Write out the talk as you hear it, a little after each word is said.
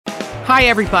Hi,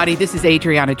 everybody. This is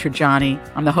Adriana Trajani.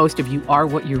 I'm the host of You Are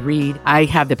What You Read. I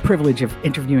have the privilege of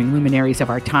interviewing luminaries of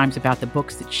our times about the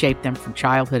books that shaped them from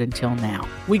childhood until now.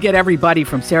 We get everybody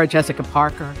from Sarah Jessica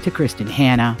Parker to Kristen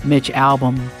Hanna, Mitch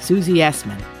Albom, Susie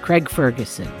Essman, Craig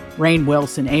Ferguson, Rainn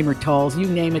Wilson, Amor Tolls, you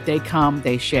name it, they come,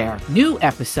 they share. New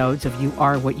episodes of You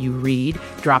Are What You Read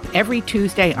drop every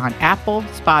Tuesday on Apple,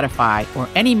 Spotify, or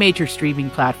any major streaming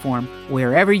platform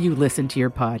wherever you listen to your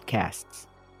podcasts.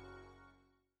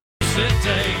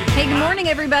 Hey, good morning,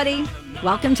 everybody.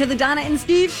 Welcome to the Donna and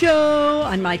Steve Show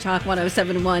on My Talk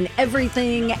 107.1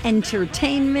 Everything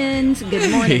Entertainment.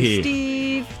 Good morning,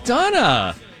 Steve.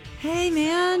 Donna. Hey,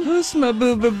 man. Who's my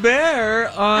boo-boo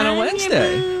bear on a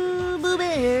Wednesday? Boo-boo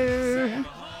bear.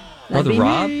 Brother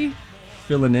Rob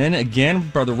filling in again.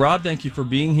 Brother Rob, thank you for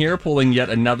being here, pulling yet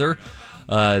another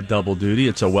double duty.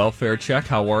 It's a welfare check.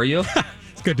 How are you?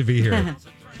 It's good to be here.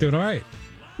 Doing all right.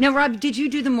 Now, Rob, did you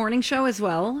do the morning show as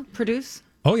well? Produce?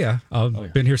 Oh, yeah.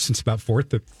 I've been here since about 4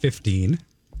 to 15.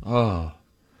 Oh.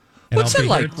 And What's it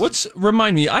like?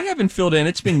 Remind me, I haven't filled in.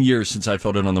 It's been years since I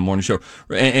filled in on the morning show.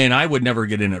 And I would never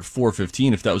get in at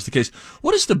 4:15 if that was the case.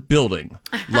 What is the building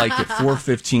like at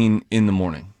 4:15 in the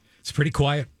morning? It's pretty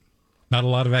quiet. Not a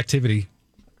lot of activity.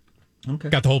 Okay.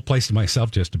 Got the whole place to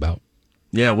myself just about.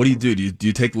 Yeah, what do? Do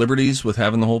you take liberties with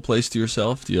having the whole place to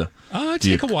yourself?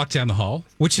 Take a walk down the hall,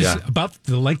 which is about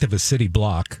the length of a city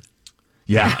block.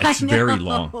 Yeah, it's very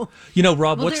long. You know,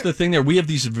 Rob, what's the thing there? We have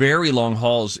these very long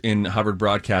halls in Hubbard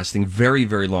Broadcasting, very,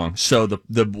 very long. So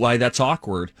the why that's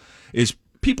awkward is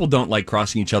people don't like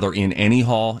crossing each other in any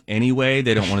hall anyway.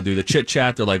 They don't want to do the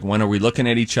chit-chat. They're like, when are we looking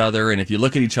at each other? And if you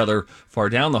look at each other far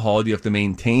down the hall, you have to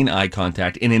maintain eye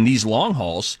contact. And in these long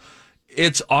halls,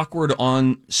 it's awkward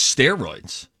on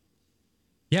steroids.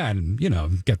 Yeah, and,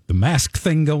 get the mask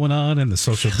thing going on and the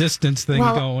social distance thing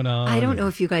going on. I don't know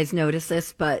if you guys notice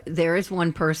this, but there is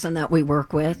one person that we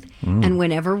work with, and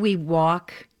whenever we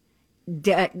walk,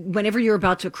 whenever you're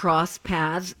about to cross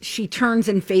paths, she turns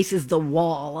and faces the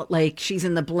wall like she's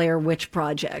in the Blair Witch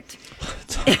Project.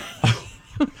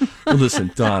 Well, listen,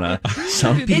 Donna,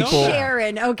 some people... It's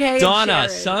Sharon, okay? Donna,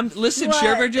 Sharon.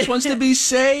 Sharon just wants to be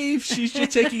safe. She's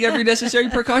just taking every necessary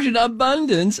precaution.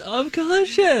 Abundance of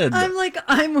caution. I'm like,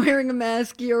 I'm wearing a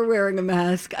mask, you're wearing a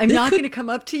mask. I'm not going to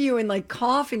come up to you and,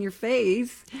 cough in your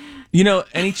face.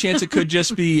 Any chance it could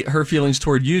just be her feelings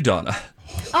toward you, Donna?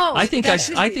 Oh, I think I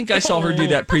saw her do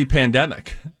that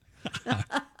pre-pandemic.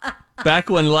 Back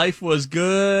when life was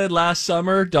good last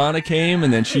summer, Donna came,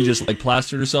 and then she just,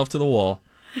 plastered herself to the wall.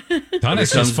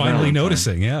 Donna's just finally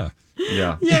noticing, Yeah,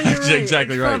 you're right.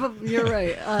 exactly right. You're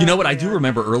right. You know what? I do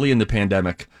remember early in the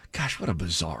pandemic. Gosh, what a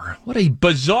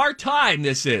bizarre time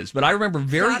this is. But I remember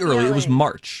very early. It was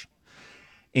March,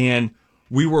 and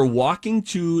we were walking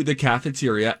to the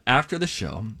cafeteria after the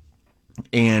show,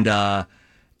 and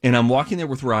I'm walking there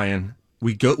with Ryan.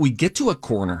 We get to a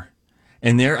corner,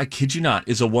 and there, I kid you not,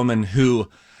 is a woman who.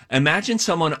 Imagine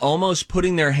someone almost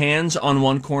putting their hands on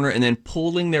one corner and then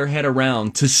pulling their head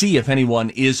around to see if anyone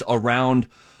is around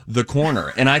the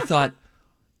corner. And I thought,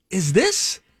 is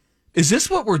this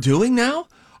what we're doing now?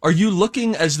 Are you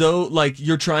looking as though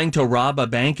you're trying to rob a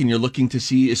bank and you're looking to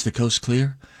see, is the coast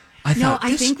clear? I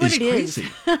think what it is,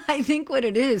 I think what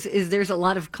it is there's a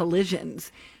lot of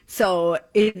collisions. So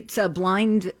it's a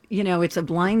blind, it's a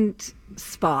blind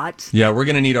spot. Yeah, we're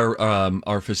going to need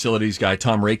our facilities guy,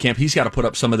 Tom Raycamp. He's got to put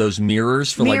up some of those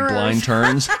mirrors for blind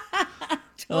turns.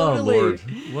 Totally. Oh, Lord.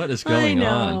 What is going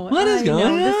on? What is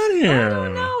going on here? I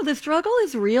don't know. The struggle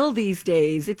is real these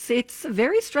days. It's a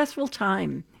very stressful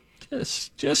time.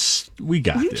 We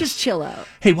got this. You just chill out.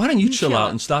 Hey, why don't you chill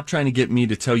out and stop trying to get me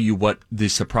to tell you what the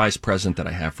surprise present that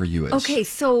I have for you is? Okay,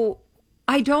 so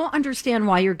I don't understand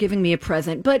why you're giving me a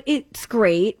present, but it's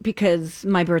great because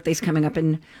my birthday's coming up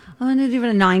in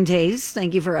even 9 days.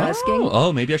 Thank you for asking.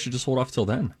 Oh, maybe I should just hold off till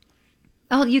then.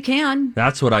 Oh, you can.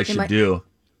 That's what I should do.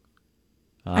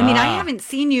 I mean, I haven't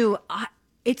seen you.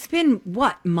 It's been,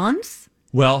 months?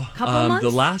 Well, Couple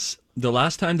months? The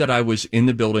last time that I was in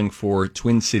the building for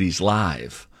Twin Cities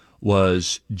Live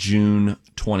was June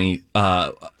 20.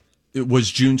 It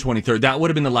was June 23rd. That would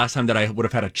have been the last time that I would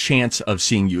have had a chance of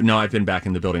seeing you. No, I've been back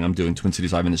in the building. I'm doing Twin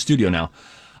Cities Live in the studio now.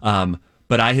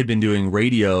 But I had been doing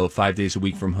radio 5 days a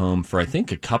week from home for, I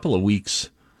think, a couple of weeks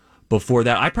before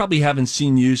that. I probably haven't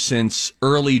seen you since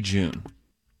early June.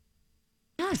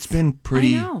 Yes, it's been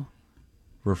pretty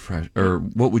refresh. Or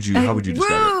what would you? How would you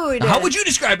describe it? How would you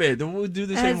describe it? We'll do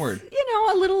the same word.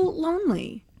 A little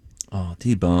lonely. Oh,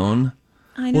 T-Bone.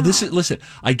 I know. Well, listen.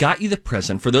 I got you the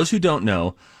present. For those who don't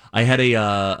know, I had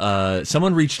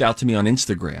someone reached out to me on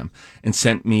Instagram and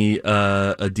sent me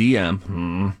a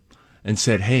DM and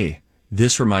said, "Hey,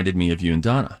 this reminded me of you and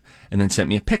Donna, and then sent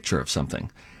me a picture of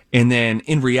something. And then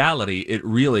in reality, it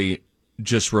really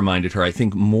just reminded her, I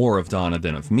think, more of Donna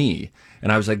than of me.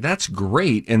 And I was like, that's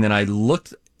great. And then I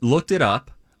looked it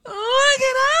up. Look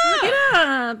it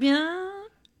up, yeah.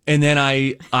 And then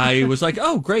I was like,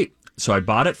 oh, great. So I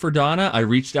bought it for Donna. I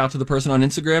reached out to the person on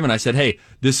Instagram and I said, hey,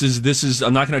 this is,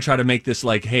 I'm not going to try to make this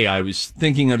like, hey, I was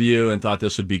thinking of you and thought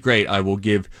this would be great. I will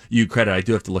give you credit. I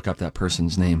do have to look up that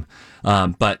person's name.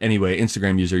 But anyway,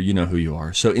 Instagram user, you know who you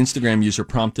are. So Instagram user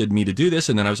prompted me to do this.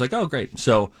 And then I was like, oh, great.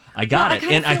 So I got it.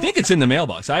 And I think it's in the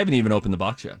mailbox. I haven't even opened the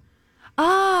box yet.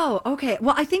 Oh, okay.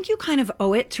 Well, I think you kind of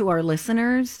owe it to our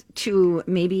listeners to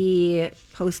maybe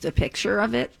post a picture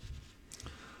of it.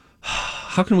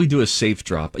 How can we do a safe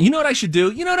drop? You know what I should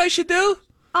do?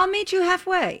 I'll meet you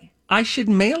halfway. I should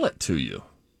mail it to you.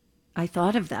 I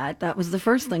thought of that. That was the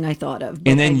first thing I thought of.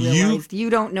 But And then I realized you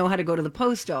don't know how to go to the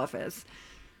post office.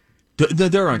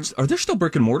 Are there still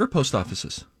brick and mortar post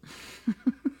offices?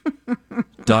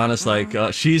 Donna's like,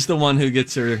 she's the one who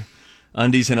gets her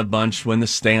undies in a bunch when the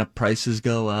stamp prices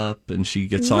go up, and she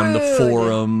gets on the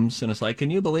forums, and it's like,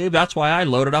 can you believe that's why I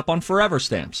loaded up on Forever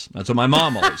stamps? That's what my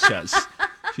mom always says.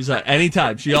 She's like,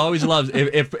 anytime. She always loves,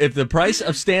 if the price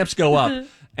of stamps go up,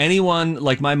 anyone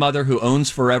like my mother who owns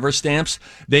Forever stamps,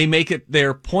 they make it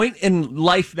their point in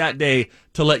life that day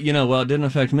to let you know, well, it didn't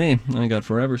affect me. I got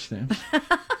Forever stamps.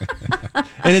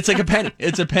 And it's like a penny.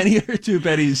 It's a penny or 2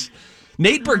 pennies.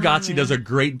 Nate Bargatze does a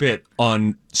great bit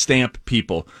on stamp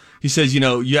people. He says, you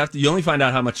only find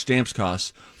out how much stamps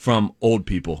cost from old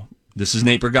people. This is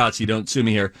Nate Bargatze. Don't sue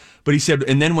me here. But he said,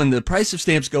 and then when the price of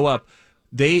stamps go up,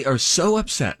 they are so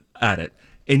upset at it.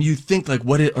 And you think, like,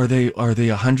 are they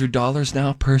 $100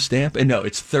 now per stamp? And no,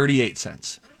 it's 38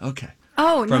 cents. Okay.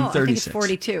 Oh, From no, I 30 think it's cents.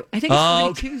 42. I think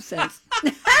it's 42 cents.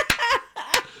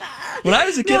 When I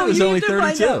was a kid, it was only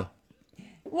 32.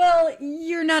 Well,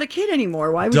 you're not a kid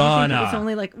anymore. Why would you think it was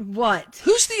only like, what?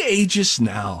 Who's the ageist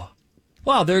now?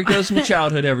 Wow, there goes my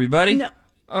childhood, everybody. No.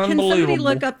 Unbelievable. Can somebody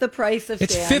look up the price of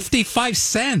It's stamps? 55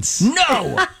 cents.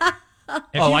 No!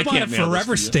 If I you bought can't a mail this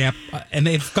Forever to you. stamp, and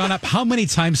they've gone up how many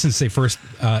times since they first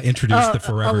introduced the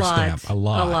Forever stamp? A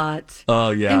lot. A lot. Oh,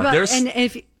 yeah. And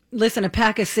if listen, a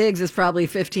pack of cigs is probably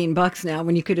 $15 now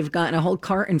when you could have gotten a whole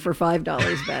carton for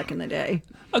 $5 back in the day.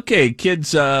 Okay,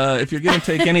 kids, if you're going to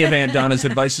take any of Aunt Donna's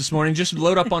advice this morning, just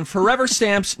load up on Forever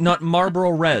stamps, not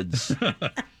Marlboro Reds.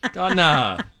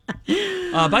 Donna.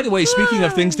 By the way, speaking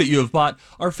of things that you have bought,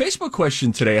 our Facebook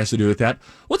question today has to do with that.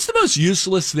 What's the most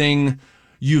useless thing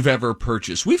you've ever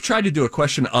purchased? We've tried to do a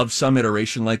question of some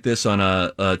iteration like this on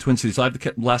Twin Cities Live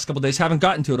the last couple of days. Haven't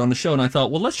gotten to it on the show, and I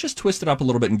thought, well, let's just twist it up a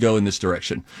little bit and go in this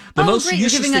direction. The most great.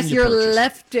 useless You're giving us thing your you purchased.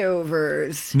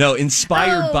 leftovers. No,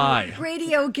 inspired by.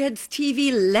 Radio Gets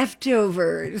TV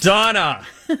leftovers. Donna.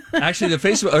 Actually,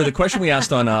 the question we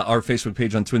asked on our Facebook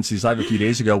page on Twin Cities Live a few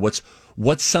days ago,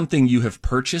 what's something you have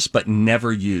purchased but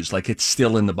never used, like it's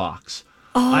still in the box?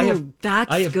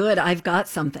 That's good. I've got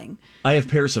something. I have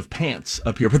pairs of pants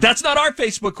up here, but that's not our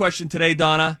Facebook question today,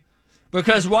 Donna.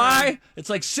 Because why? It's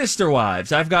like sister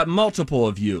wives. I've got multiple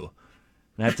of you.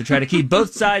 And I have to try to keep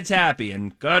both sides happy,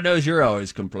 and God knows you're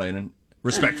always complaining.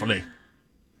 Respectfully.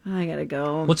 I gotta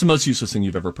go. What's the most useless thing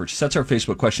you've ever purchased? That's our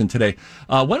Facebook question today.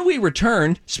 When we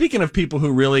return, speaking of people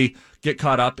who really get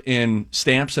caught up in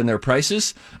stamps and their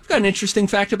prices, I've got an interesting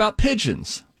fact about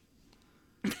pigeons.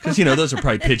 Because, those are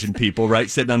probably pigeon people, right?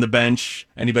 Sitting on the bench.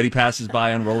 Anybody passes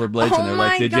by on rollerblades and they're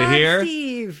like, did you hear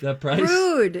Steve. the price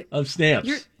Rude. of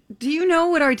stamps? Do you know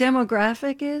what our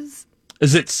demographic is?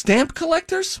 Is it stamp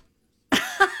collectors?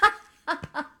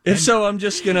 If so, I'm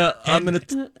gonna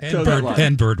toe that line.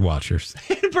 And bird watchers.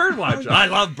 Bird watching. I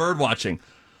love bird watching.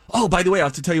 Oh, by the way, I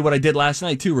have to tell you what I did last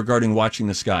night, too, regarding watching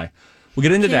the sky. We'll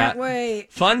get into Can't that.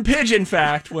 wait. Fun pigeon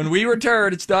fact. When we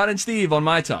return, it's Don and Steve on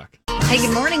My Talk. Hey,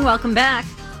 good morning. Welcome back.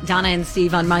 Donna and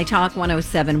Steve on My Talk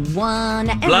 107.1.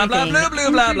 Blah, blah, blah, blah,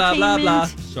 blah, blah, blah, blah.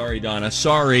 Sorry, Donna.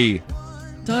 Sorry.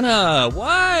 Donna,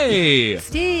 why?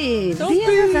 Steve, Don't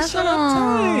be so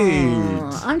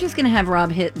uptight. I'm just going to have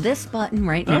Rob hit this button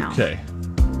right now. Okay.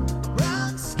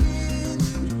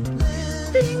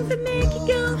 Things that make you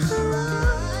go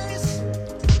high.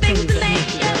 Things that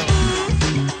make you go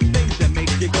Things that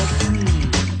make you go.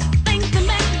 Things that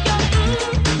make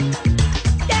you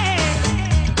go, yeah.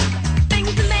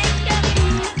 Things that make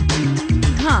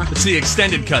you go, Huh. It's the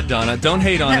extended cut, Donna. Don't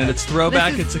hate on No, it. It's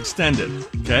throwback. this It's extended.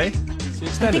 Okay? It's the I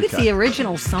extended think it's cut. the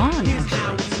original song,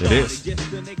 actually. It is.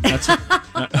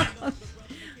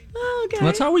 Okay.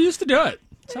 That's how we used to do it.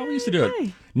 That's how we used to do it.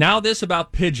 Okay. Now this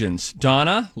about pigeons.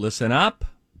 Donna, listen up.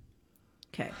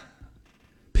 Okay.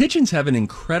 Pigeons have an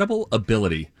incredible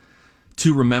ability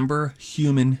to remember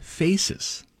human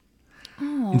faces.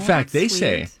 Oh, In fact, they that's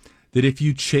say sweet. that if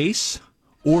you chase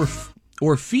or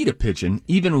feed a pigeon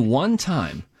even one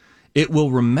time, it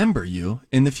will remember you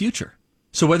in the future.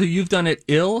 So whether you've done it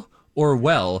ill or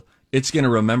well, it's going to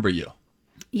remember you.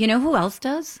 You know who else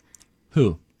does?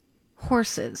 Who?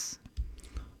 Horses.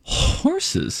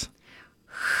 Horses.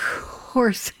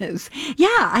 Horses.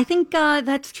 Yeah, I think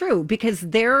that's true because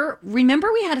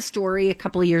remember we had a story a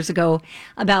couple of years ago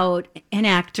about an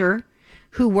actor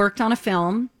who worked on a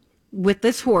film with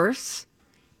this horse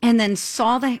and then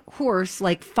saw the horse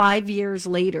like 5 years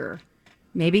later,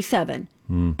 maybe 7,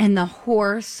 and the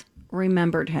horse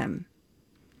remembered him.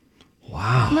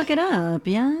 Wow. Look it up,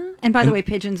 yeah. And by the way,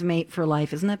 pigeons mate for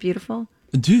life. Isn't that beautiful?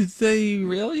 Do they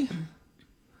really?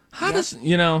 How does,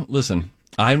 listen.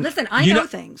 I know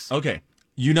things. Okay.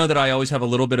 You know that I always have a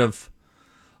little bit of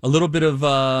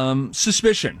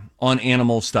suspicion on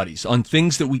animal studies, on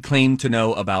things that we claim to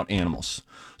know about animals.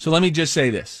 So let me just say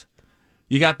this.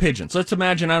 You got pigeons. Let's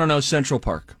imagine, I don't know, Central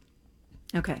Park.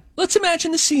 Okay. Let's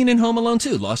imagine the scene in Home Alone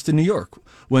 2, Lost in New York,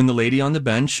 when the lady on the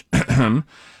bench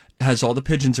has all the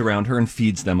pigeons around her and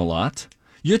feeds them a lot.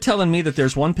 You're telling me that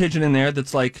there's one pigeon in there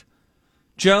that's like,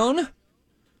 Joan,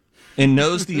 and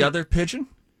knows the other pigeon?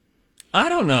 I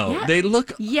don't know. Yeah. They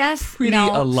look pretty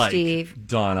alike, Steve.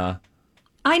 Donna.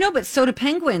 I know, but so do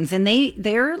penguins, and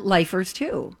they're lifers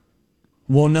too.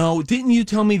 Well, no, didn't you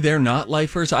tell me they're not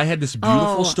lifers? I had this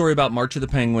beautiful story about March of the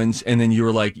Penguins, and then you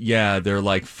were like, yeah, they're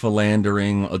like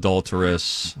philandering,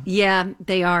 adulterous. Yeah,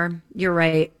 they are. You're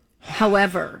right.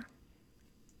 However,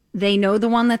 they know the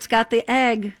one that's got the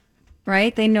egg,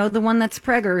 right? They know the one that's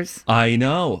preggers. I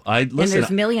know. And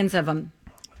there's millions of them.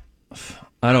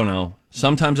 I don't know.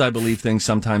 Sometimes I believe things,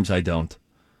 sometimes I don't.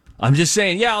 I'm just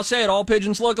saying, yeah, I'll say it. All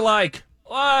pigeons look alike.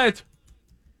 What?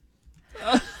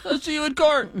 I'll see you in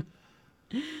court.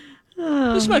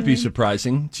 This might be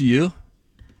surprising to you.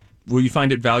 Will you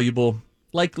find it valuable?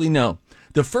 Likely no.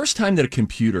 The first time that a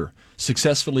computer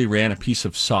successfully ran a piece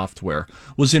of software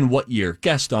was in what year?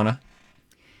 Guess, Donna.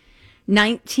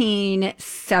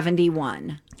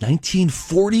 1971.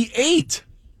 1948.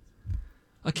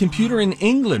 A computer in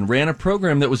England ran a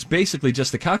program that was basically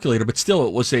just a calculator, but still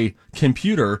it was a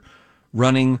computer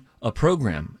running a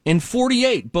program. In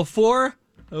 48, before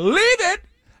Leave It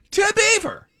to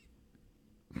Beaver.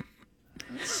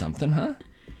 That's something, huh?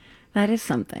 That is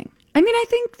something. I mean, I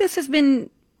think this has been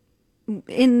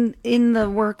in the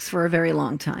works for a very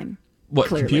long time. What,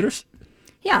 clearly. computers?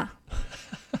 Yeah.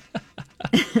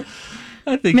 I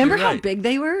think Remember you're how right. big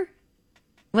they were?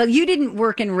 Well, you didn't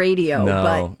work in radio,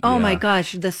 No, but oh my yeah.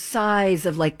 gosh, the size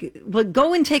of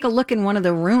go and take a look in one of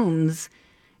the rooms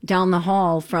down the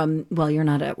hall from, well, you're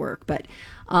not at work, but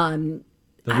The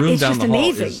room it's down just the hall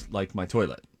amazing. is like my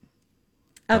toilet.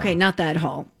 Okay, not that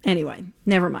hall. Anyway,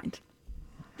 never mind.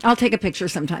 I'll take a picture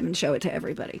sometime and show it to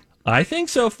everybody. I think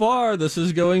so far this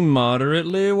is going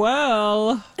moderately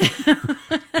well.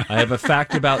 I have a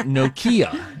fact about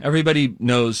Nokia. Everybody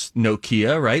knows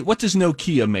Nokia, right? What does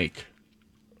Nokia make?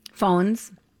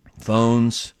 Phones.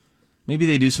 Phones. Maybe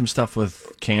they do some stuff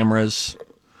with cameras.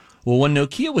 Well, when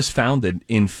Nokia was founded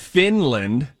in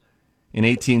Finland in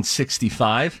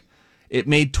 1865, it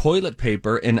made toilet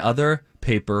paper and other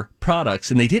paper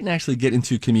products, and they didn't actually get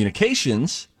into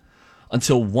communications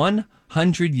until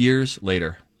 100 years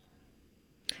later.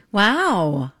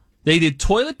 Wow. They did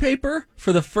toilet paper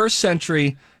for the first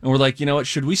century, and we're like, you know what,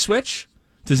 should we switch?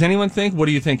 Does anyone think, what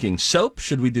are you thinking? Soap?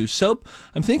 Should we do soap?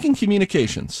 I'm thinking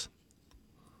communications.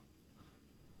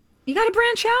 You got to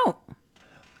branch out.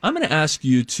 I'm going to ask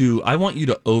you I want you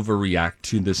to overreact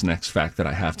to this next fact that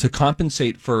I have to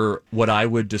compensate for what I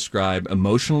would describe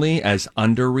emotionally as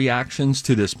underreactions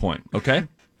to this point, okay?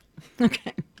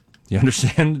 Okay. You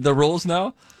understand the rules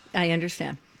now? I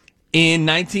understand. In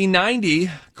 1990,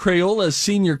 Crayola's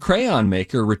senior crayon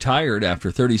maker retired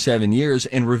after 37 years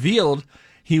and revealed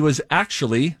he was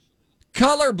actually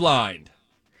colorblind.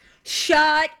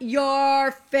 Shut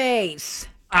your face.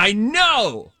 I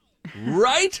know,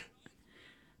 right?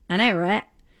 I know, right?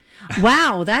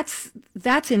 Wow,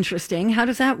 that's interesting. How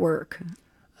does that work?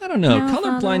 I don't know. No,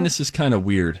 Color blindness is kind of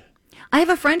weird. I have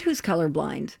a friend who's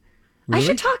colorblind. Really? I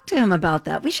should talk to him about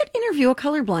that. We should interview a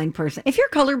colorblind person. If you're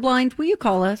colorblind, will you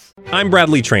call us? I'm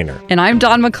Bradley Trainer. And I'm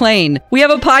Don McClain. We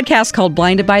have a podcast called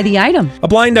Blinded by the Item. A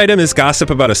blind item is gossip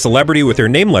about a celebrity with their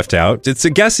name left out. It's a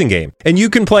guessing game, and you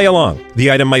can play along.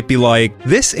 The item might be like,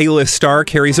 this A-list star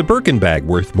carries a Birkin bag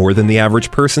worth more than the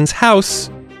average person's house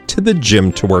to the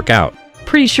gym to work out.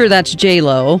 Pretty sure that's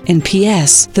J-Lo. And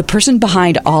P.S. the person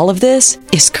behind all of this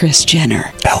is Kris Jenner,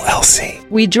 LLC.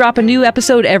 We drop a new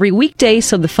episode every weekday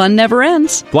so the fun never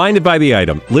ends. Blinded by the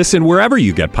Item. Listen wherever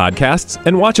you get podcasts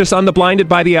and watch us on the Blinded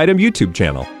by the Item YouTube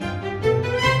channel.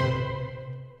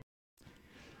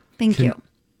 Thank you.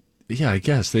 Yeah, I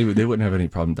guess they wouldn't have any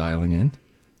problem dialing in.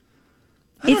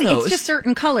 I don't know. It's just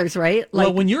certain colors, right? Like,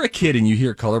 Well, when you're a kid and you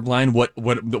hear colorblind,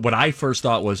 what I first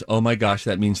thought was, oh my gosh,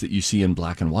 that means that you see in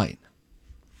black and white.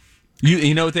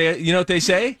 You know what they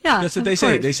say? Yeah, That's what of they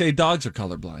say. course. They say dogs are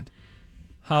colorblind.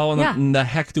 How Yeah. in the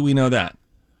heck do we know that?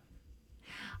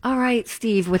 all right,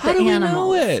 Steve, with How the do we animals.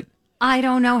 know it? I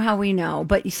don't know how we know,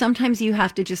 but sometimes you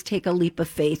have to just take a leap of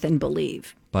faith and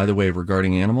believe. By the way,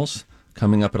 regarding animals,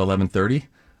 coming up at 11:30,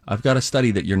 I've got a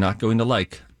study that you're not going to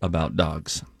like about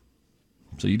dogs.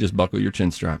 So you just buckle your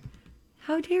chin strap.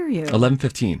 How dare you?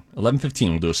 11:15. 11:15,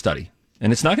 we'll do a study.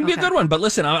 And it's not going to be a good one, but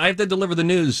listen, I have to deliver the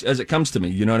news as it comes to me.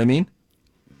 You know what I mean?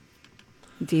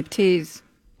 Deep tease.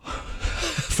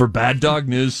 For bad dog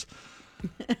news,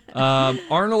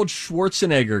 Arnold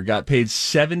Schwarzenegger got paid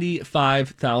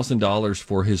 $75,000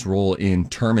 for his role in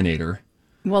Terminator.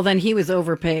 Well, then he was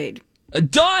overpaid.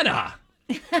 Donna!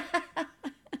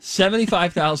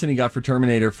 $75,000 he got for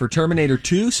Terminator. For Terminator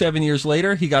 2, 7 years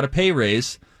later, he got a pay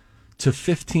raise to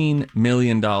 $15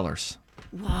 million.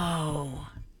 Whoa.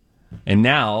 And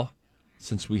now,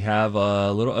 since we have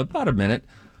about a minute,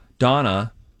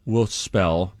 Donna will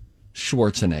spell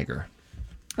Schwarzenegger.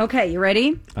 Okay, you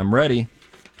ready? I'm ready.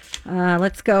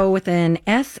 Let's go with an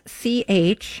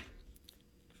S-C-H-A-W.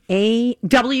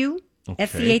 Okay.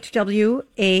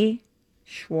 S-C-H-W-A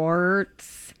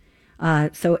Schwartz.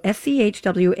 So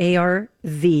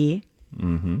S-C-H-W-A-R-Z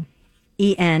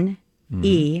E-N-E-G-G-E-R.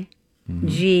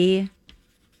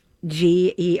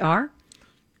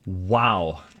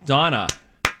 Wow. Donna,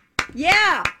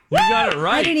 Yeah. you got it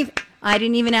right. I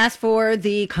didn't even ask for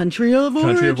the country of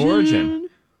origin.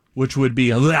 Which would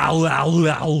be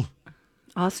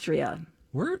Austria.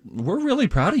 We're really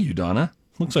proud of you, Donna.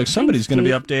 Looks like somebody's going to be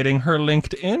updating her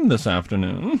LinkedIn this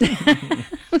afternoon.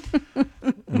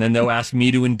 And then they'll ask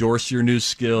me to endorse your new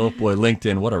skill. Boy,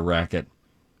 LinkedIn, what a racket.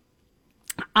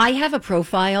 I have a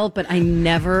profile, but I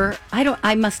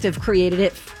must have created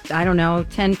it,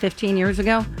 10, 15 years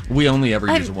ago. We only ever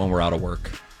use it when we're out of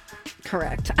work.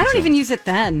 Correct. I don't even use it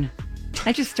then.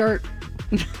 I just start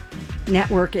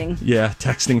networking. Yeah,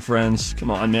 texting friends. Come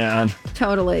on, man.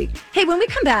 Totally. Hey, when we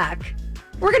come back,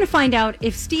 we're going to find out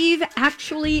if Steve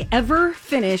actually ever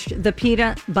finished the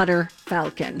Peanut Butter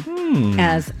Falcon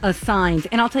as assigned.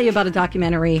 And I'll tell you about a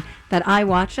documentary that I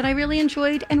watched that I really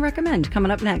enjoyed and recommend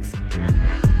coming up next.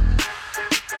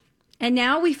 And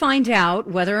now we find out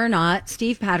whether or not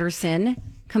Steve Patterson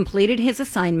completed his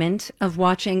assignment of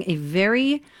watching a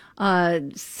very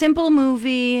simple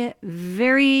movie,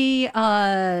 very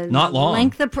not long,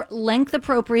 length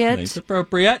appropriate. Length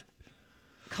appropriate.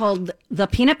 Called The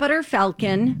Peanut Butter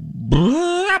Falcon.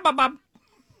 Did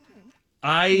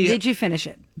you finish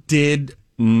it? Did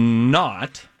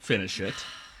not finish it,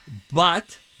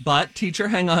 but teacher,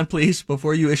 hang on, please,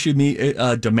 before you issue me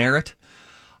demerit.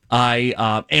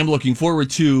 I am looking forward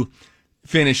to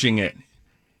finishing it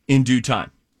in due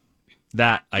time.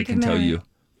 That I can tell you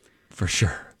for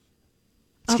sure.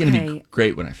 It's going to be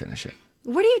great when I finish it.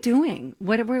 What are you doing?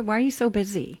 Why are you so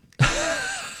busy?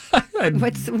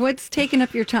 What's taking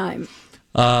up your time?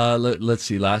 Let's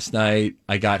see. Last night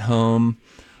I got home.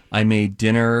 I made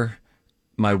dinner.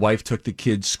 My wife took the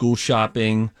kids school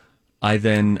shopping. I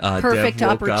then Perfect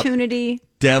Dev woke opportunity. Up.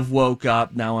 Dev woke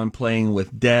up. Now I'm playing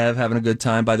with Dev, having a good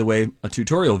time. By the way, a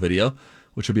tutorial video,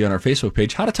 which will be on our Facebook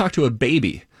page, how to talk to a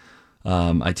baby.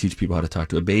 I teach people how to talk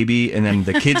to a baby. And then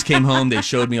the kids came home. They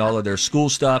showed me all of their school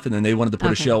stuff. And then they wanted to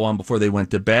put a show on before they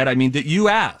went to bed. I mean, you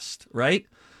asked, right?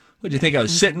 What did you think? I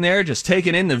was sitting there just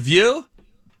taking in the view?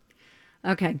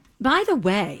 Okay. By the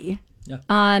way,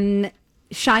 Shia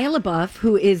LaBeouf,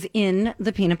 who is in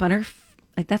the Peanut Butter,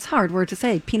 that's a hard word to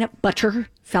say, Peanut Butter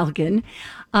Falcon,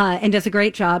 and does a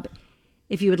great job.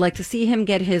 If you would like to see him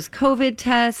get his COVID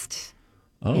test,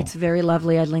 it's very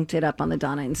lovely. I linked it up on the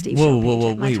Donna and Steve show page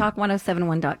at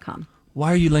mytalk1071.com.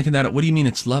 Why are you linking that up? What do you mean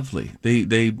it's lovely?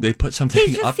 They put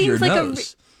something up your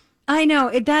nose. I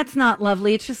know. That's not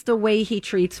lovely. It's just the way he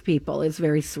treats people is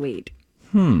very sweet.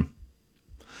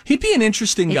 He'd be an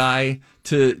interesting guy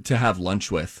to have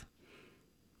lunch with.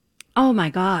 Oh, my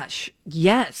gosh.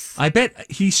 Yes. I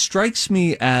bet he strikes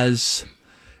me as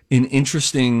an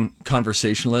interesting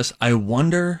conversationalist. I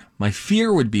wonder, my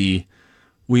fear would be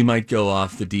we might go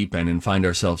off the deep end and find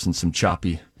ourselves in some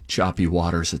choppy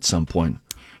waters at some point.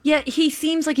 Yeah, he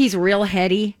seems like he's real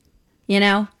heady. You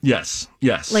know? Yes.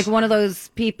 Like one of those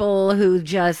people who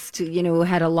just,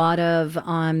 had a lot of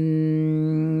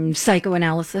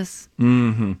psychoanalysis.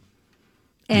 Mm-hmm.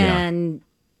 And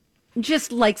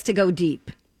just likes to go deep.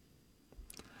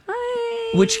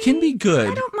 Which can be good.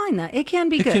 I don't mind that. It can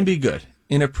be good. It can be good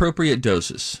in appropriate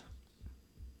doses.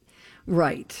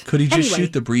 Right. Could he just Anyway,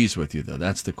 shoot the breeze with you, though?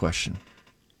 That's the question.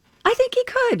 I think he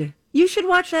could. You should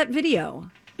watch that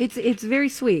video. It's very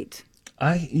sweet.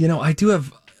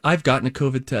 I've gotten a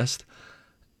COVID test.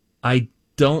 I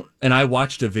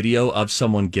watched a video of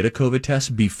someone get a COVID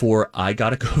test before I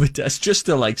got a COVID test, just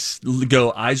to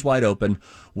go eyes wide open.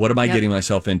 What am I getting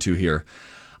myself into here?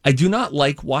 I do not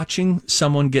like watching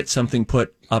someone get something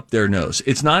put up their nose.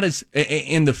 It's not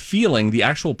and the feeling, the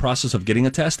actual process of getting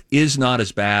a test is not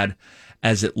as bad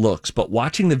as it looks. But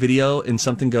watching the video and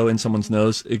something go in someone's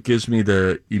nose, it gives me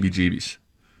the EBGBs.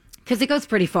 Because it goes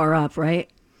pretty far up, right?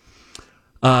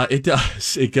 It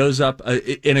does. It goes up.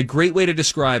 And a great way to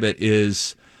describe it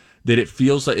is that it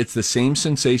feels like it's the same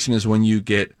sensation as when you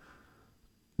get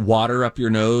water up your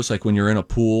nose, like when you're in a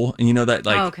pool, and that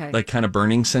like kind of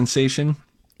burning sensation.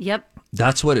 Yep.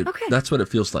 That's what it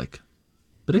feels like.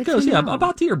 But it goes,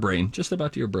 about to your brain, just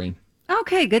about to your brain.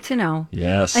 Okay, good to know.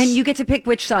 Yes. And you get to pick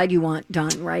which side you want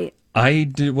done, right?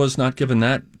 Was not given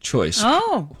that choice.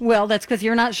 Oh, well, that's because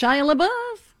you're not Shia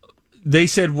LaBeouf. They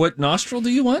said, "What nostril do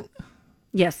you want?"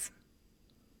 Yes.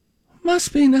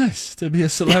 Must be nice to be a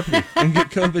celebrity and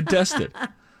get COVID tested.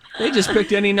 They just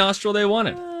picked any nostril they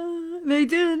wanted. They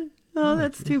did. Oh,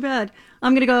 that's too bad.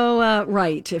 I'm going to go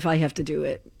right if I have to do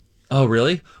it. Oh,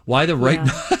 really? Why the right?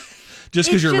 Yeah. Just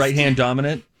because you're right hand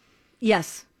dominant?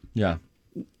 Yes. Yeah.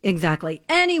 Exactly.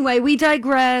 Anyway, we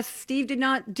digress. Steve did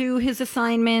not do his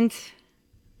assignment.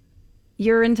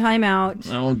 You're in timeout.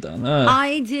 Oh, done.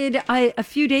 I did. A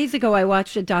few days ago, I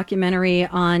watched a documentary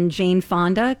on Jane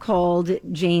Fonda called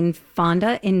Jane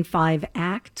Fonda in 5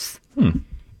 Acts.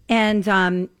 And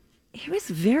it was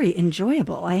very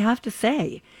enjoyable, I have to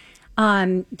say.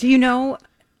 Do you know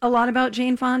a lot about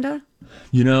Jane Fonda?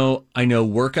 I know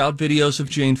workout videos of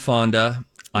Jane Fonda.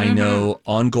 I know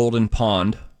On Golden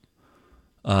Pond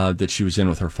that she was in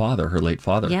with her father, her late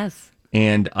father. Yes.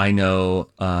 And I know,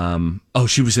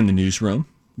 she was in the newsroom.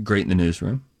 Great in the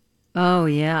newsroom. Oh,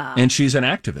 yeah. And she's an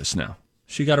activist now.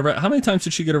 She got arrested. How many times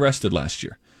did she get arrested last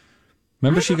year?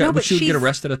 Remember she would get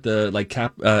arrested at the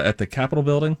at the Capitol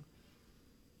building?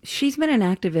 She's been an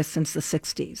activist since the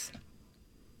 60s.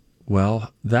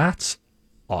 Well, that's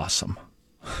awesome.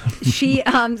 She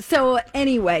so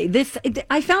anyway,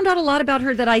 I found out a lot about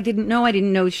her that I didn't know. I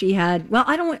didn't know she had, well,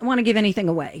 I don't want to give anything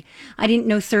away. I didn't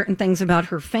know certain things about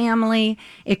her family.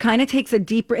 It kind of takes a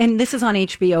deeper, and this is on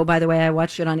HBO, by the way. I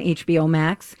watched it on HBO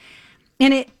Max.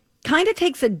 And it kind of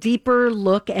takes a deeper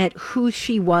look at who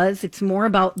she was. It's more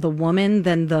about the woman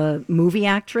than the movie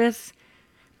actress,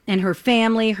 and her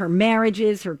family, her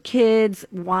marriages, her kids,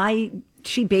 why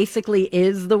she basically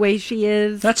is the way she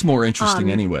is. That's more interesting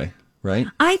anyway. Right?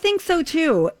 I think so,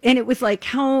 too. And it was like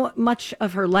how much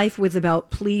of her life was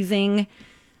about pleasing,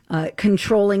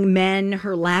 controlling men,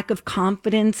 her lack of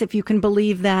confidence, if you can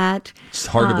believe that. It's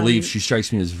hard to believe. She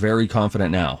strikes me as very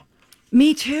confident now.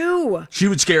 Me, too. She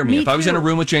would scare me. If I was in a too.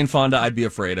 room with Jane Fonda, I'd be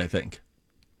afraid, I think.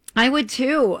 I would,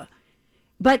 too.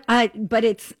 But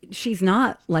she's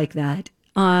not like that.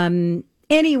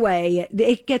 Anyway,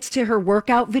 it gets to her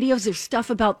workout videos. There's stuff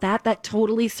about that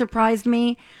totally surprised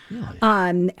me.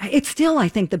 Really? It's still, I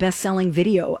think, the best-selling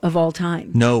video of all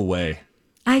time. No way.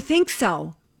 I think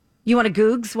so. You want to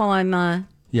Googs while I'm...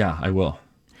 Yeah, I will.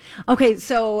 Okay,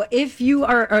 so if you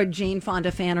are a Jane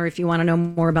Fonda fan or if you want to know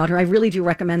more about her, I really do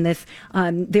recommend this.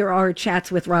 There are chats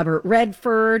with Robert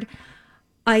Redford.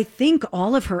 I think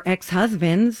all of her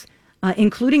ex-husbands...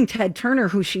 including Ted Turner,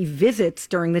 who she visits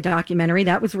during the documentary.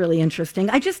 That was really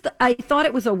interesting. I thought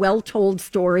it was a well-told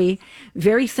story,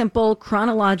 very simple,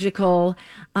 chronological,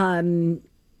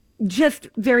 just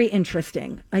very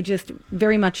interesting. I just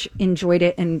very much enjoyed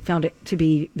it and found it to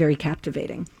be very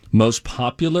captivating. Most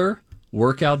popular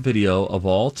workout video of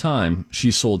all time.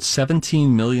 She sold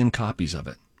 17 million copies of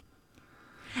it.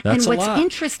 That's and what's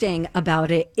interesting about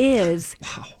it is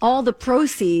all the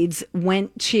proceeds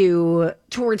went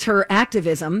towards her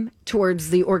activism,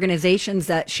 towards the organizations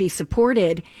that she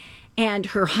supported, and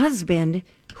her husband,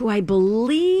 who I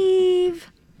believe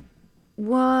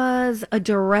was a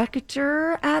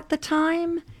director at the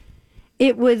time.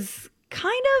 It was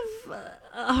kind of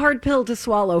a hard pill to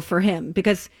swallow for him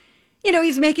because,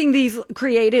 he's making these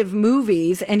creative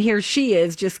movies, and here she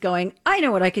is just going, I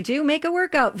know what I could do, make a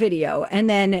workout video. And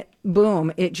then,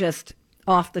 boom, it just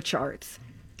off the charts.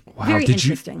 Wow. Very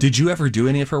interesting. Did you ever do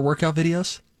any of her workout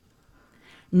videos?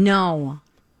 No.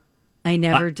 I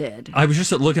never did. I was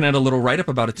just looking at a little write-up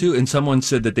about it, too, and someone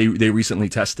said that they recently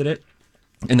tested it,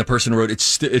 and the person wrote, it's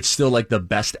still like the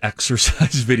best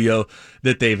exercise video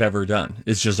that they've ever done.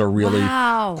 It's just a really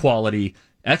quality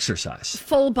exercise.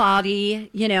 Full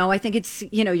body, I think it's,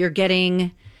 you're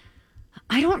getting,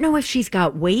 I don't know if she's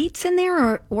got weights in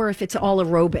there or if it's all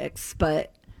aerobics,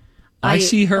 but I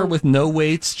see her with no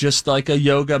weights, just like a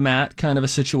yoga mat kind of a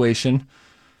situation.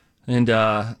 And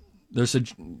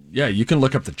you can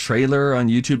look up the trailer on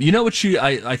YouTube. You know what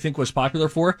I think was popular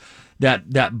for?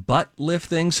 That butt lift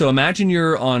thing. So imagine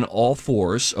you're on all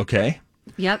fours, okay?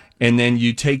 Yep. And then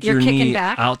you take your knee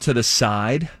back out to the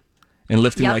side and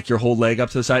lifting like your whole leg up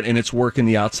to the side, and it's working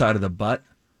the outside of the butt.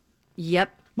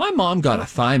 Yep. My mom got a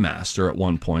Thigh Master at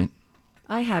one point.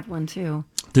 I had one too.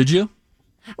 Did you?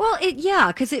 Well,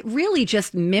 because it really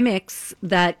just mimics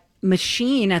that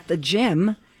machine at the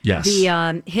gym. Yes.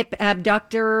 The hip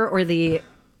abductor or the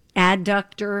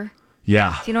adductor.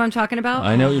 Yeah. Do you know what I'm talking about?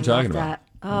 I know what you're talking about. That.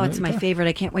 Oh, it's my favorite.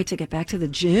 I can't wait to get back to the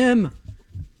gym.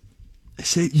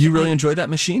 Say, you really enjoy that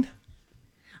machine?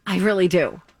 I really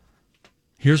do.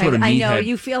 Here's what a meathead... I know,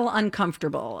 you feel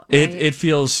uncomfortable. Right? It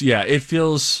feels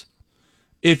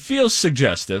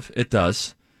suggestive. It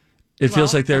does. It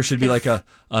feels like there should be like a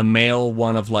male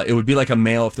one of like, it would be like a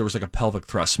male if there was like a pelvic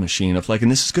thrust machine of like, and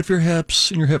this is good for your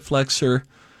hips and your hip flexor.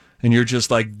 And you're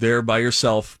just like there by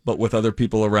yourself, but with other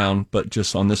people around, but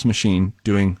just on this machine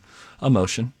doing a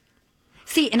motion.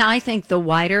 See, and I think the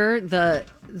wider the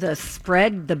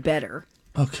spread, the better.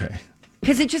 Okay.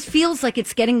 Because it just feels like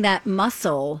it's getting that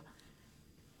muscle,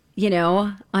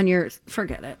 on your,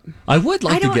 forget it. I would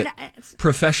like to get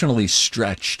professionally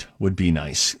stretched would be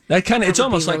nice. That kind of, it's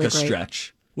almost like a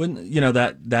stretch. When,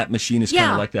 that machine is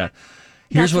kind of like that.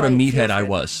 Here's what a meathead I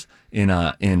was in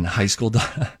high school.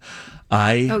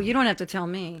 You don't have to tell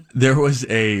me. There was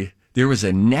a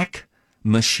neck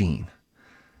machine.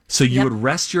 So you would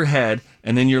rest your head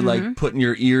and then you're like putting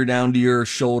your ear down to your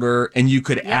shoulder and you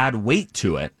could add weight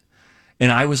to it. And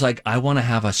I was like, I want to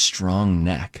have a strong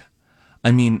neck.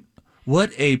 I mean,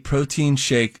 what a protein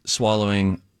shake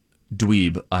swallowing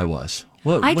dweeb I was.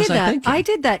 What was I thinking? I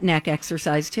did that neck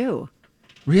exercise too.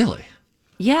 Really?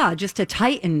 Yeah, just to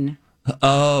tighten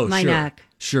my neck.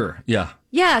 Sure, yeah.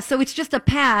 Yeah, so it's just a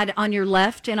pad on your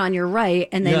left and on your right,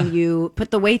 and then you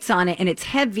put the weights on it, and it's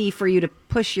heavy for you to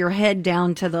push your head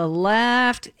down to the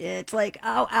left. It's like,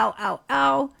 ow, ow, ow,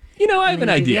 ow. I have an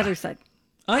idea. The other side.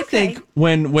 I think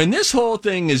when this whole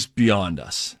thing is beyond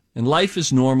us, and life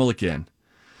is normal again,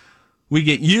 we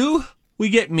get you, we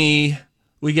get me,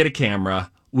 we get a camera,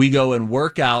 we go and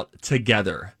work out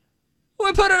together.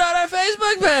 We put it on our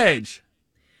Facebook page.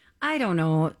 I don't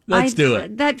know. Let's do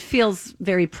it. That feels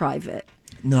very private.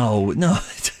 No. You're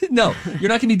not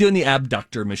going to be doing the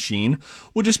abductor machine.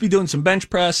 We'll just be doing some bench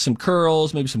press, some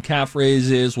curls, maybe some calf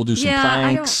raises. We'll do some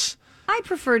planks. I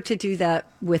prefer to do that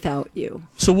without you.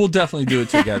 So we'll definitely do it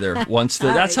together.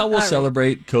 That's how we'll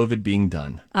celebrate COVID being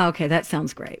done. Okay, that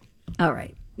sounds great. All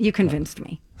right. You convinced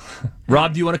me.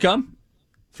 Rob, do you want to come?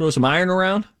 Throw some iron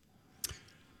around?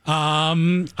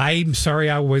 I'm sorry,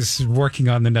 I was working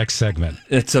on the next segment.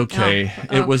 It's okay.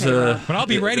 It was but I'll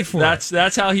be ready for it.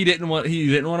 That's how he didn't want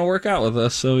to work out with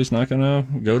us, so he's not going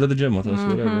to go to the gym with us.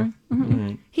 Whatever.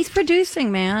 Mm-hmm. He's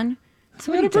producing, man. That's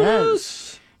what he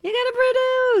does. You got to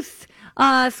produce.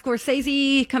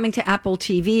 Scorsese coming to Apple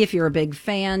TV. If you're a big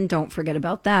fan, don't forget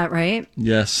about that, right?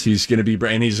 Yes, he's going to be,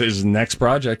 and his next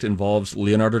project involves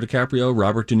Leonardo DiCaprio,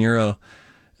 Robert De Niro.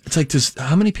 It's like,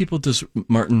 how many people does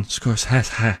Martin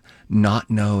Scorsese not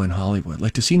know in Hollywood?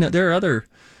 Like, does he know? There are other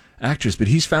actors, but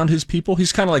he's found his people.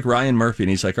 He's kind of like Ryan Murphy,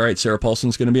 and he's like, all right, Sarah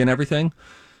Paulson's going to be in everything.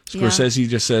 Scorsese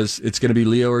just says, it's going to be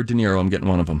Leo or De Niro. I'm getting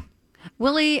one of them.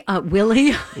 Willie. I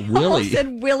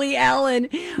said Willie Allen.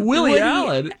 Woody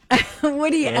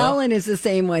Allen is the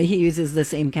same way. He uses the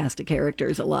same cast of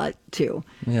characters a lot, too.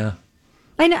 Yeah.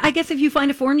 I guess if you find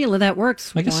a formula that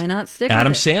works, why not stick with it?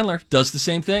 Adam Sandler does the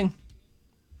same thing.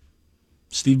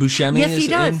 Steve Buscemi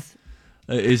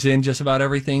is in just about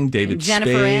everything. Jennifer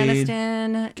Spade,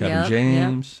 Aniston. Kevin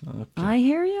James. Yep. Okay. I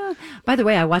hear you. By the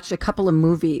way, I watched a couple of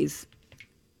movies.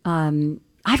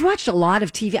 I've watched a lot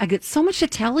of TV. I get so much to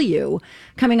tell you.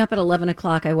 Coming up at 11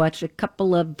 o'clock, I watched a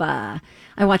couple of... I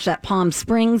watched that Palm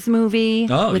Springs movie.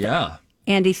 Oh, yeah.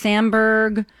 Andy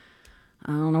Samberg.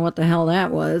 I don't know what the hell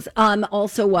that was.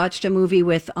 Also watched a movie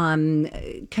with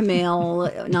Kumail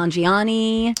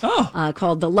Nanjiani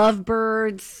called The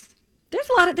Lovebirds. There's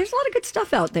a lot of good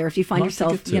stuff out there if you find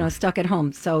yourself stuck at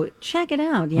home. So check it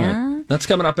out. Yeah, right. That's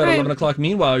coming up at 11 o'clock.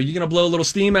 Meanwhile, are you going to blow a little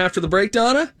steam after the break,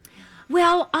 Donna?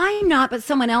 Well, I'm not, but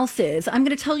someone else is. I'm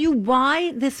going to tell you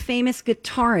why this famous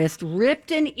guitarist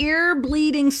ripped an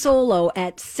ear-bleeding solo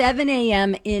at 7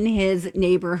 a.m. in his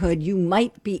neighborhood. You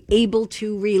might be able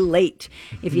to relate.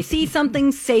 If you see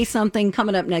something, say something.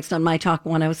 Coming up next on My Talk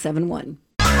 1071.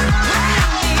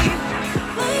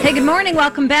 Hey, good morning.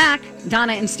 Welcome back.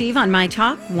 Donna and Steve on My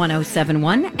Talk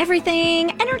 1071.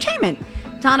 Everything Entertainment.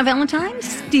 Donna Valentine,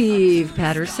 Steve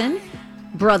Patterson.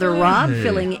 Brother Rob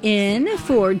filling in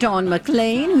for Dawn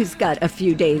McLean, who's got a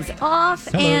few days off.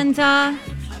 Hello. And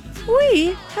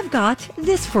we have got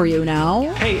this for you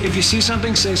now. Hey, if you see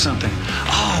something, say something.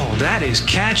 Oh, that is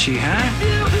catchy, huh?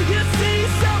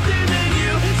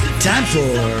 Time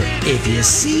for If You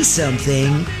See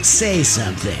Something, Say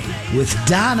Something with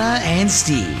Donna and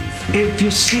Steve. If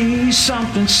you see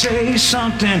something, say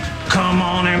something. Come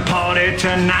on and party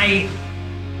tonight.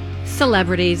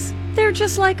 Celebrities, they're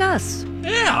just like us.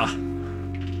 Yeah.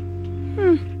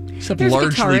 Except There's a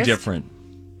largely guitarist. different.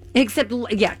 Except,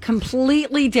 yeah,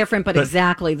 completely different, but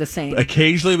exactly the same.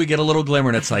 Occasionally we get a little glimmer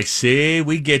and it's like, see,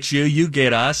 we get you, you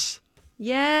get us.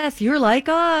 Yes, you're like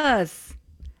us.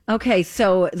 Okay,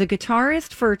 so the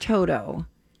guitarist for Toto,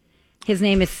 his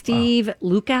name is Steve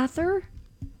Lukather.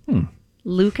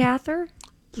 Lukather?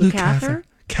 Lukather?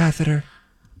 Catheter.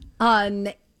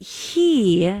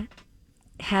 He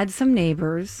had some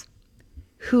neighbors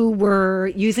who were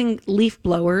using leaf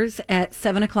blowers at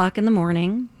 7 o'clock in the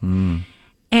morning.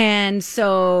 And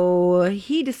so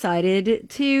he decided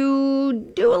to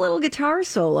do a little guitar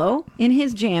solo in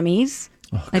his jammies.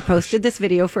 I posted this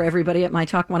video for everybody at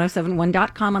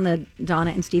mytalk1071.com on the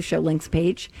Donna and Steve Show links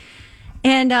page.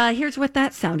 And here's what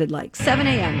that sounded like. 7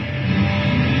 a.m.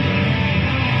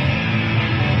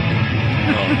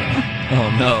 Oh,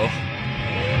 no.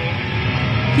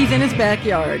 He's in his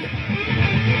backyard.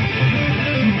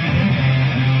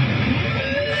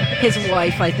 His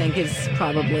wife, I think, is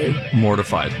probably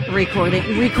Mortified.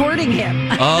 recording him.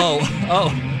 Oh.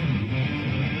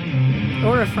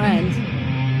 Or a friend.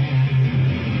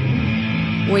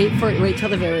 Wait till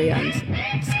the very end.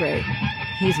 It's great.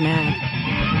 He's mad.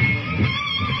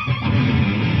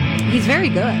 He's very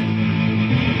good.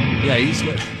 Yeah, he's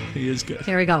good. He is good.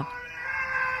 Here we go.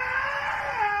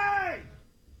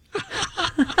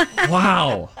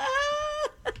 Wow.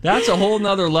 That's a whole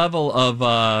nother level of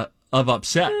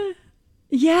upset.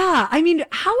 Yeah, I mean,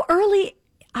 how early?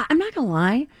 I'm not gonna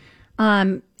lie.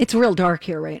 It's real dark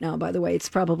here right now, by the way. It's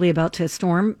probably about to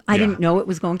storm. I didn't know it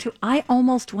was going to. I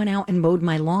almost went out and mowed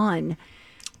my lawn,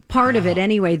 part of it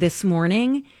anyway, this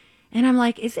morning. And I'm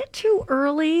like, is it too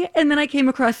early? And then I came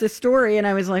across this story and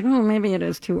I was like, oh, maybe it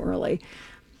is too early.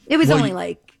 It was only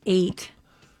like 8.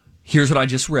 Here's what I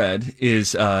just read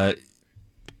is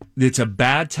it's a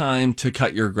bad time to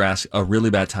cut your grass. A really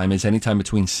bad time is anytime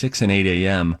between 6 and 8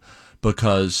 a.m.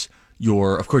 because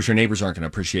of course, your neighbors aren't going to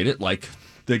appreciate it. Like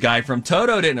the guy from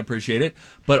Toto didn't appreciate it.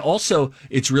 But also,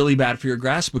 it's really bad for your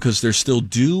grass because there's still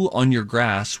dew on your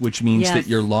grass, which means that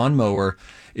your lawnmower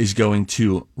is going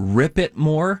to rip it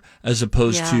more as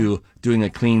opposed to doing a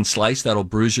clean slice. That'll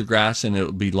bruise your grass and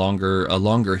it'll be a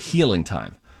longer healing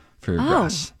time for your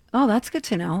grass. Oh, that's good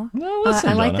to know. Well, listen,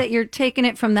 I like Donna. that you're taking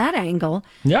it from that angle.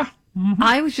 Yeah.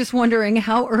 I was just wondering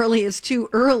how early is too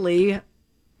early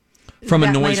From a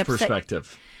that noise might upset-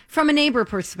 perspective. From a neighbor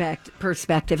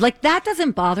perspective. Like, that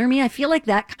doesn't bother me. I feel like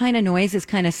that kind of noise is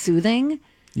kind of soothing.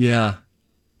 Yeah.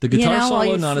 The guitar while solo,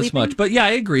 you're not as sleeping? much. But yeah,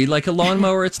 I agree. Like a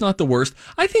lawnmower, it's not the worst.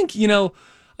 I think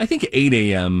 8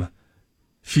 a.m.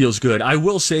 feels good. I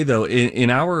will say, though, in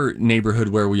our neighborhood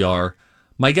where we are,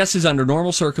 my guess is under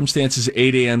normal circumstances,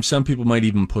 8 a.m. Some people might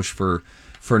even push for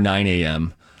 9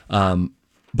 a.m.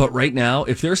 But right now,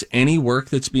 if there's any work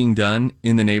that's being done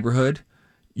in the neighborhood,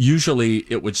 usually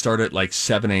it would start at like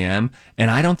 7 a.m.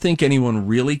 And I don't think anyone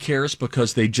really cares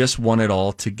because they just want it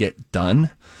all to get done.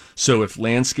 So if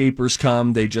landscapers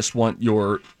come, they just want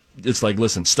it's like,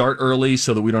 listen, start early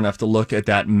so that we don't have to look at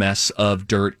that mess of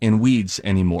dirt and weeds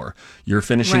anymore. You're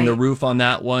finishing the roof on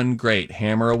that one. Great.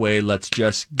 Hammer away. Let's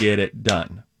just get it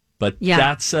done. But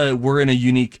that's, we're in a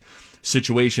unique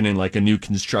situation in like a new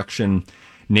construction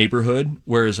neighborhood,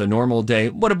 whereas a normal day,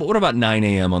 what about 9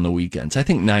 a.m. on the weekends? I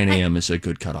think 9 a.m. is a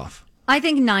good cutoff. I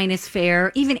think 9 is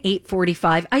fair, even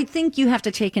 8:45. I think you have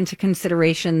to take into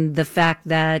consideration the fact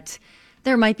that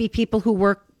there might be people who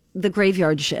work the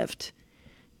graveyard shift,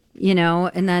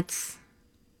 and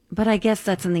but I guess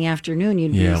that's in the afternoon.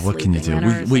 You'd be what can you do?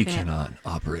 sleeping We cannot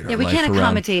operate our we life can't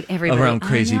accommodate everybody. around I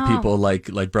crazy know. people like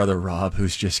Brother Rob,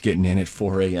 who's just getting in at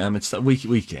 4 a.m. It's we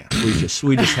can't. We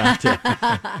just have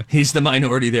to. He's the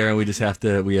minority there, and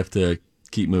we have to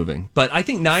keep moving. But I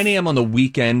think 9 a.m. on the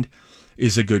weekend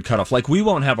is a good cutoff. Like, we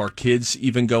won't have our kids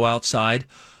even go outside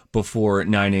before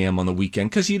 9 a.m. on the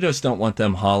weekend because you just don't want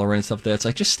them hollering and stuff like that. It's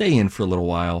like, just stay in for a little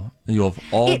while and you'll have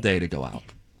all day to go out.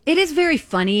 It is very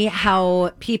funny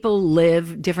how people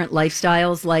live different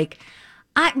lifestyles. Like,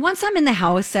 once I'm in the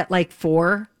house at like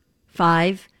 4,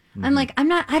 5, I'm like,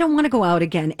 I don't want to go out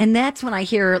again. And that's when I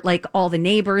hear like all the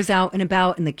neighbors out and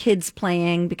about and the kids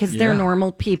playing because they're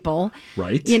normal people.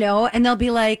 Right. You know, and they'll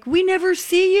be like, we never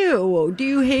see you. Do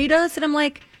you hate us? And I'm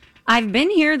like, I've been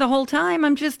here the whole time.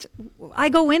 I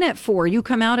go in at 4. You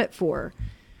come out at 4.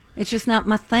 It's just not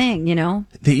my thing, you know?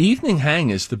 The evening hang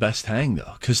is the best hang,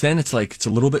 though, because then it's like, it's a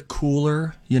little bit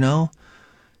cooler, you know?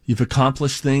 You've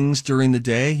accomplished things during the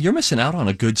day. You're missing out on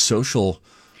a good social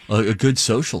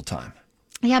time.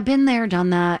 Yeah, been there, done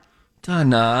that.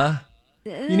 Donna,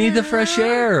 you need the fresh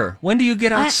air. When do you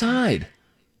get outside?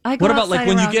 I go What about like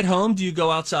when you around- get home? Do you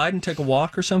go outside and take a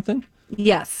walk or something?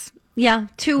 Yes. Yeah,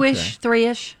 2-ish,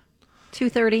 3-ish,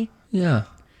 2:30. Yeah.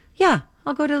 Yeah,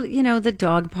 I'll go to, the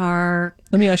dog park.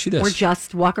 Let me ask you this. Or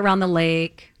just walk around the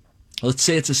lake. Let's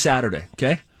say it's a Saturday,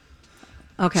 okay?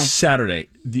 Okay. Saturday.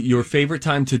 Your favorite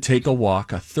time to take a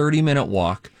walk, a 30-minute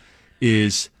walk,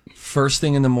 is first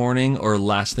thing in the morning or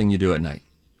last thing you do at night?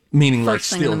 Meaning like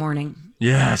First thing in the morning.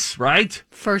 Yes, right?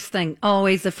 First thing.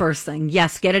 Always the first thing.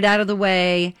 Yes, get it out of the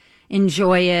way.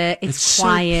 Enjoy it. It's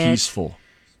quiet. So peaceful.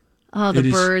 Oh,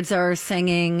 the birds are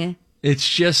singing. It's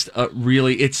just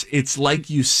really, it's like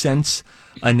you sense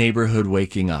a neighborhood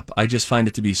waking up. I just find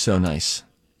it to be so nice.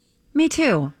 Me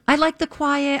too. I like the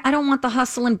quiet. I don't want the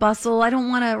hustle and bustle. I don't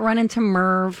want to run into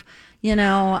Merv.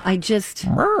 Merv.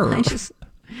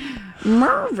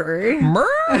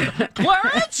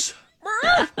 Clarence?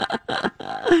 Merv?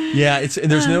 Yeah,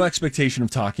 there's no expectation of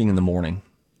talking in the morning.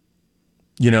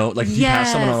 Like if you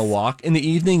pass someone on a walk. In the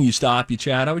evening, you stop, you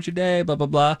chat, how was your day, blah, blah,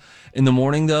 blah. In the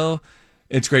morning, though,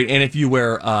 it's great. And if you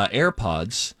wear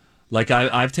AirPods, like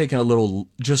I've taken a little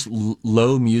just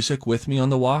low music with me on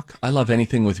the walk. I love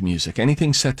anything with music.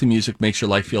 Anything set to music makes your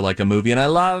life feel like a movie, and I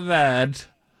love it.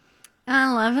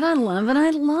 I love it. I love it. I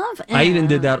love it. I even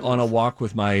did that on a walk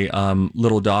with my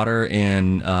little daughter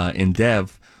and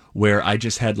Dev, where I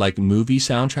just had like movie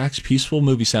soundtracks, peaceful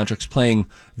movie soundtracks playing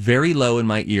very low in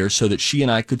my ear so that she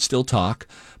and I could still talk,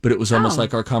 but it was almost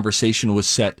like our conversation was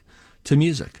set to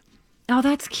music. Oh,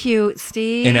 that's cute,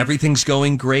 Steve. And everything's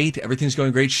going great. Everything's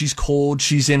going great. She's cold.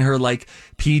 She's in her like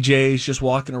PJs, just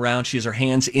walking around. She has her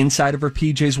hands inside of her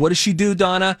PJs. What does she do,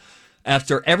 Donna?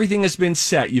 After everything has been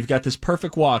set, you've got this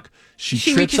perfect walk.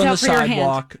 She trips on the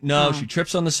sidewalk. No, she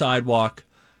trips on the sidewalk.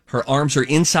 Her arms are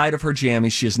inside of her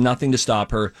jammies. She has nothing to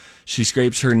stop her. She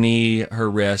scrapes her knee, her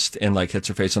wrist, and like hits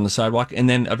her face on the sidewalk. And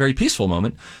then a very peaceful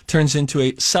moment turns into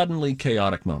a suddenly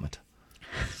chaotic moment.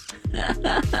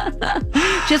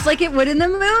 Just like it would in the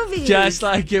movies. Just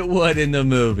like it would in the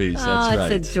movies. That's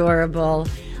right. It's adorable.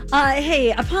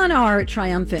 Hey, upon our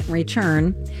triumphant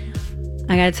return,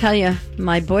 I got to tell you,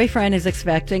 my boyfriend is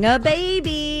expecting a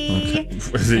baby. Okay.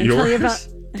 Is it yours?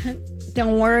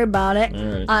 Don't worry about it.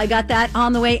 Right. I got that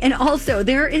on the way. And also,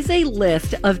 there is a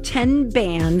list of 10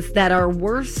 bands that are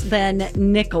worse than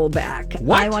Nickelback.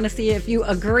 What? I want to see if you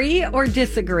agree or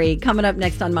disagree. Coming up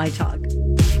next on My Talk.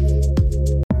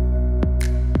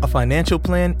 A financial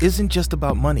plan isn't just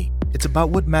about money. It's about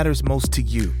what matters most to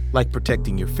you, like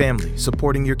protecting your family,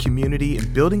 supporting your community,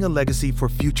 and building a legacy for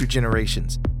future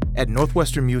generations. At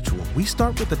Northwestern Mutual, we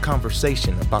start with a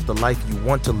conversation about the life you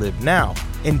want to live now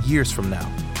and years from now.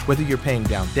 Whether you're paying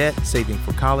down debt, saving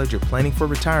for college, or planning for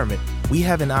retirement, we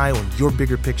have an eye on your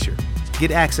bigger picture.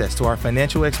 Get access to our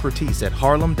financial expertise at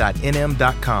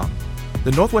harlem.nm.com.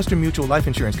 The Northwestern Mutual Life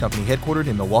Insurance Company, headquartered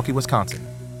in Milwaukee, Wisconsin.